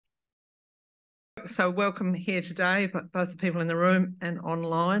So welcome here today, but both the people in the room and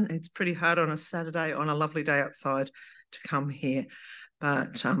online. It's pretty hard on a Saturday on a lovely day outside to come here,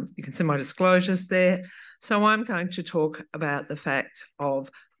 but you can see my disclosures there. So I'm going to talk about the fact of,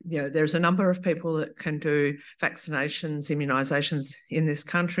 there's a number of people that can do vaccinations, immunisations in this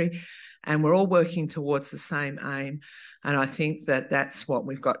country, and we're all working towards the same aim. And I think that that's what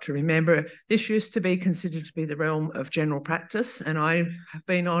we've got to remember. This used to be considered to be the realm of general practice, and I have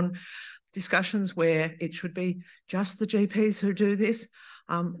been on discussions where it should be just the GPs who do this.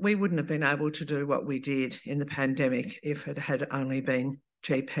 We wouldn't have been able to do what we did in the pandemic if it had only been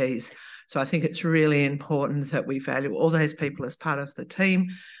GPs. So I think it's really important that we value all those people as part of the team.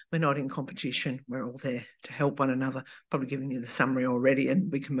 We're not in competition. We're all there to help one another. Probably given you the summary already, and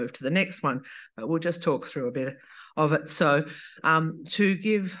we can move to the next one, but we'll just talk through a bit of it. So to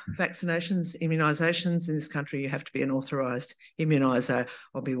give vaccinations, immunisations in this country, you have to be an authorised immuniser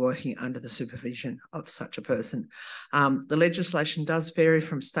or be working under the supervision of such a person. The legislation does vary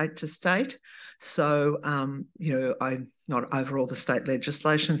from state to state. So, I'm not over all the state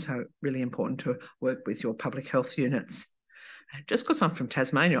legislation, so really important to work with your public health units. Just because I'm from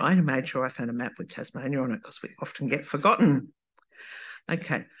Tasmania, I made sure I found a map with Tasmania on it because we often get forgotten.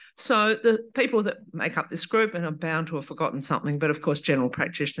 Okay, so the people that make up this group, and I'm bound to have forgotten something, but of course general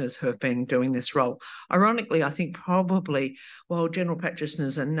practitioners who have been doing this role. Ironically, I think probably while general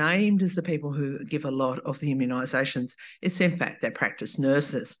practitioners are named as the people who give a lot of the immunisations, it's in fact their practice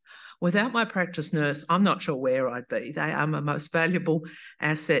nurses. Without my practice nurse, I'm not sure where I'd be. They are my most valuable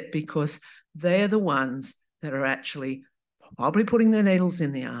asset because they're the ones that are actually probably putting their needles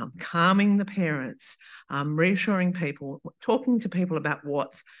in the arm, calming the parents, reassuring people, talking to people about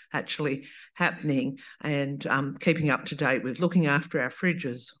what's actually happening, and keeping up to date with looking after our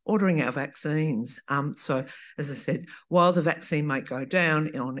fridges, ordering our vaccines. So, as I said, while the vaccine might go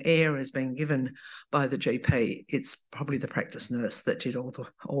down on air as being given by the GP, it's probably the practice nurse that did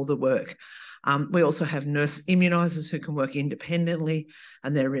all the work. We also have nurse immunisers who can work independently,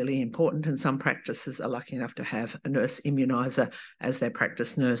 and they're really important. And some practices are lucky enough to have a nurse immuniser as their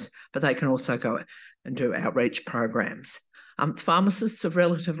practice nurse, but they can also go and do outreach programs. Pharmacists are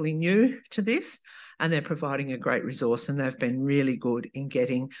relatively new to this, and they're providing a great resource, and they've been really good in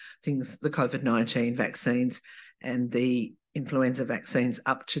getting things, the COVID-19 vaccines and the influenza vaccines,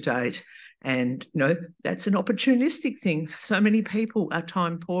 up to date. And, that's an opportunistic thing. So many people are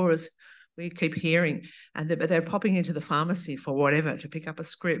time poor, as we keep hearing, but they're popping into the pharmacy for whatever, to pick up a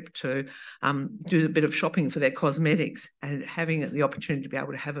script, to do a bit of shopping for their cosmetics, and having the opportunity to be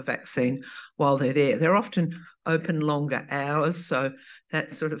able to have a vaccine while they're there. They're often open longer hours, so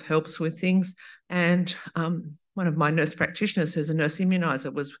that sort of helps with things. And one of my nurse practitioners, who's a nurse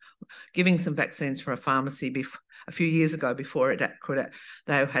immuniser, was giving some vaccines for a pharmacy a few years ago before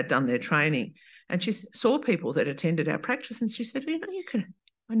they had done their training. And she saw people that attended our practice, and she said,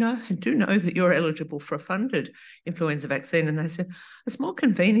 I do know that you're eligible for a funded influenza vaccine. And they said, it's more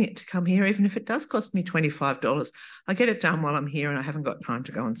convenient to come here, even if it does cost me $25. I get it done while I'm here and I haven't got time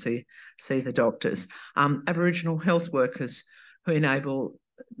to go and see the doctors. Aboriginal health workers who enable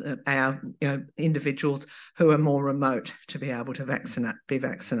our individuals who are more remote to be able to be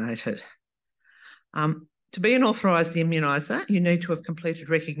vaccinated. To be an authorised immuniser, you need to have completed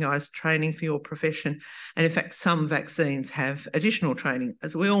recognised training for your profession. And in fact, some vaccines have additional training,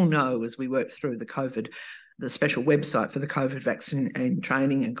 as we all know, as we work through the special website for the COVID vaccine and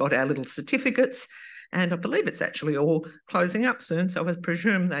training, and got our little certificates. And I believe it's actually all closing up soon. So I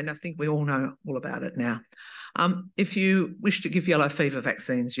presume I think we all know all about it now. If you wish to give yellow fever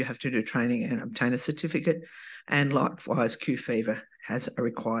vaccines, you have to do training and obtain a certificate. And likewise, Q fever has a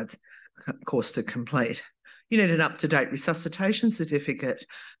required course to complete. You need an up-to-date resuscitation certificate,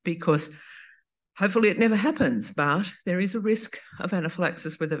 because hopefully it never happens, but there is a risk of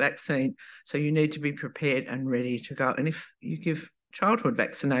anaphylaxis with a vaccine. So you need to be prepared and ready to go. And if you give childhood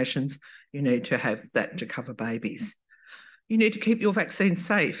vaccinations, you need to have that to cover babies. You need to keep your vaccine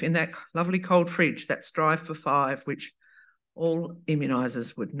safe in that lovely cold fridge. That's dry for 5, which all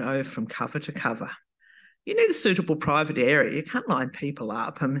immunisers would know from cover to cover. You need a suitable private area. You can't line people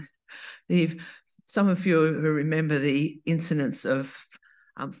up. Some of you who remember the incidents of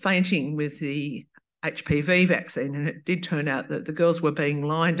fainting with the HPV vaccine, and it did turn out that the girls were being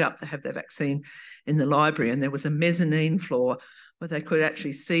lined up to have their vaccine in the library, and there was a mezzanine floor where they could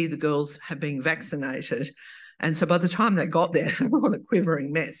actually see the girls being vaccinated. And so by the time they got there, they were all a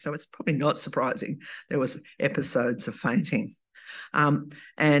quivering mess. So it's probably not surprising there was episodes of fainting.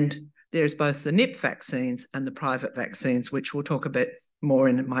 And there's both the NIP vaccines and the private vaccines, which we'll talk a bit more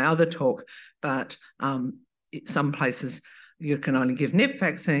in my other talk, but some places you can only give nip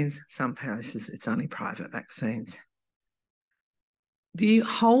vaccines. Some places it's only private vaccines. The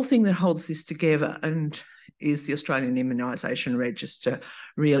whole thing that holds this together and is the Australian Immunisation Register,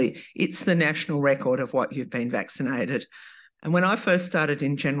 really. It's the national record of what you've been vaccinated. And when I first started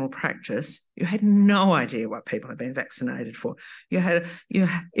in general practice, you had no idea what people had been vaccinated for.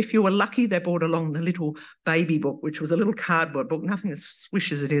 If you were lucky, they brought along the little baby book, which was a little cardboard book, nothing as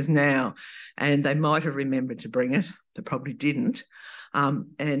swish as it is now. And they might have remembered to bring it, but probably didn't.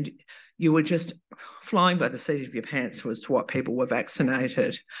 And you were just flying by the seat of your pants as to what people were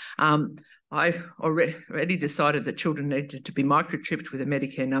vaccinated. I already decided that children needed to be microchipped with a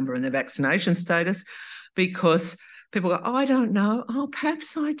Medicare number and their vaccination status, because people go, I don't know. Oh,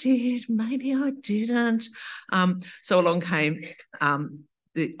 perhaps I did. Maybe I didn't. So along came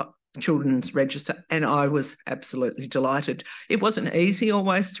the Children's Register, and I was absolutely delighted. It wasn't easy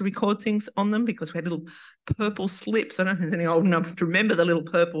always to record things on them because we had little purple slips. I don't think there's any old enough to remember the little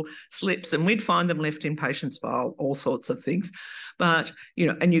purple slips, and we'd find them left in patients' file, all sorts of things. But,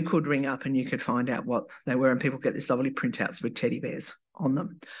 and you could ring up and you could find out what they were, and people get these lovely printouts with teddy bears on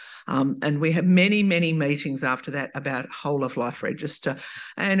them. And we had many, many meetings after that about whole of life register,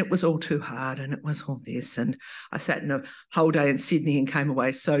 and it was all too hard, and it was all this. And I sat in a whole day in Sydney and came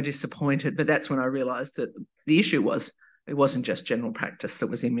away so disappointed. But that's when I realised that the issue was it wasn't just general practice that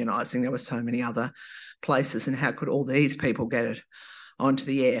was immunising. There were so many other places, and how could all these people get it onto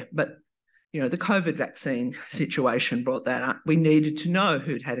the air? But the COVID vaccine brought that up. We needed to know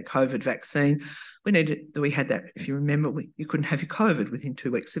who'd had a COVID vaccine. We had that, if you remember, you couldn't have your COVID within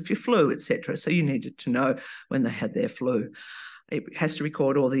 2 weeks of your flu, etc. So you needed to know when they had their flu. It has to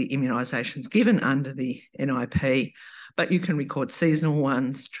record all the immunisations given under the NIP, but you can record seasonal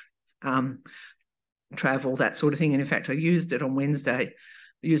ones, travel, that sort of thing. And in fact, I used it on Wednesday. I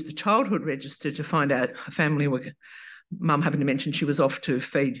used the childhood register to find out a family mum happened to mention she was off to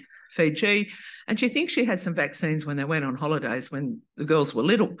Fiji, and she thinks she had some vaccines when they went on holidays when the girls were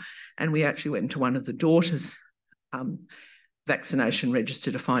little. And we actually went into one of the daughters' vaccination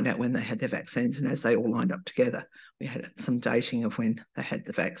register to find out when they had their vaccines. And as they all lined up together, we had some dating of when they had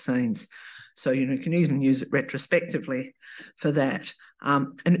the vaccines. So, you can even use it retrospectively for that.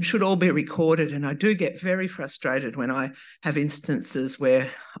 And it should all be recorded. And I do get very frustrated when I have instances where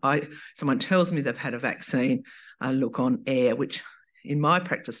someone tells me they've had a vaccine. I look on air, which in my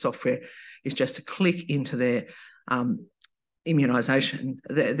practice software is just a click into their immunisation,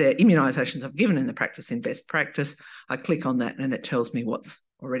 their immunisations I've given in the practice in best practice. I click on that and it tells me what's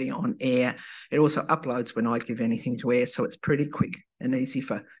already on air. It also uploads when I give anything to air, so it's pretty quick and easy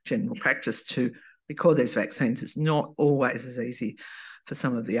for general practice to record these vaccines. It's not always as easy for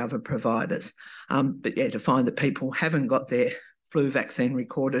some of the other providers. But yeah, to find that people haven't got their flu vaccine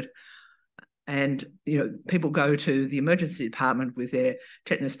recorded, and people go to the emergency department with their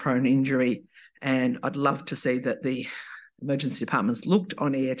tetanus-prone injury, and I'd love to see that the emergency departments looked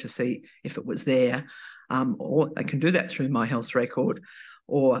on air to see if it was there, or they can do that through My Health Record,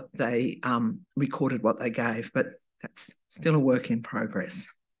 or they recorded what they gave, but that's still a work in progress.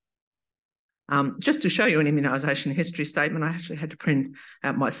 Just to show you an immunisation history statement, I actually had to print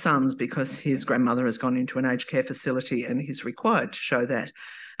out my son's because his grandmother has gone into an aged care facility and he's required to show that.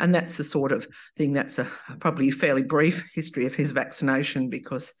 And that's the sort of thing that's probably a fairly brief history of his vaccination,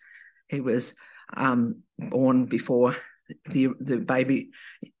 because he was born before the baby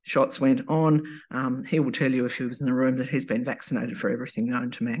shots went on. He will tell you if he was in the room that he's been vaccinated for everything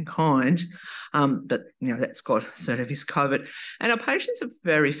known to mankind. But, that's got sort of his COVID. And our patients are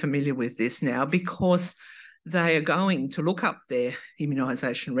very familiar with this now because they are going to look up their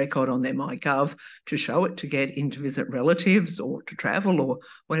immunisation record on their MyGov to show it, to get in to visit relatives or to travel or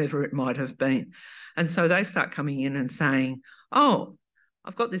whatever it might have been. And so they start coming in and saying, oh,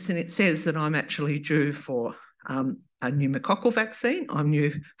 I've got this and it says that I'm actually due for a pneumococcal vaccine. I'm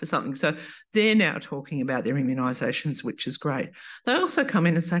due for something. So they're now talking about their immunisations, which is great. They also come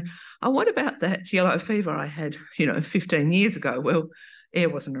in and say, oh, what about that yellow fever I had, 15 years ago? Well, air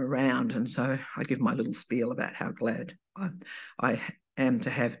wasn't around. And so I give my little spiel about how glad I am to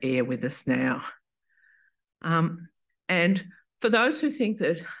have air with us now. And for those who think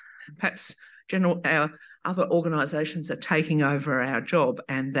that perhaps our other organisations are taking over our job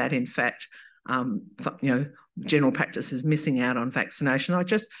and that in fact, general practice is missing out on vaccination,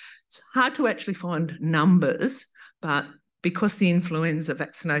 it's hard to actually find numbers, but because the influenza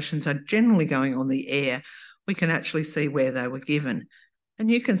vaccinations are generally going on the air, we can actually see where they were given. And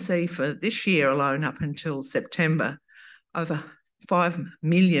you can see for this year alone, up until September, over 5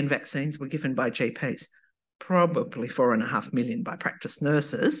 million vaccines were given by GPs, probably 4.5 million by practice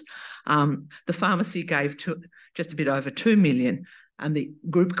nurses. The pharmacy gave just a bit over 2 million, and the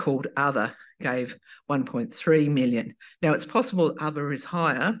group called Other gave 1.3 million. Now, it's possible Other is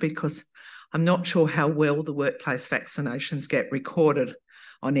higher because I'm not sure how well the workplace vaccinations get recorded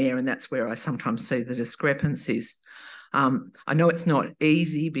on air, and that's where I sometimes see the discrepancies. I know it's not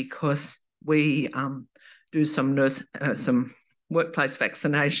easy because we do some workplace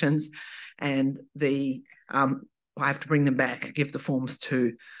vaccinations, and I have to bring them back, give the forms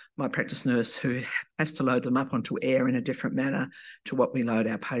to my practice nurse, who has to load them up onto air in a different manner to what we load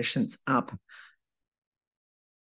our patients up.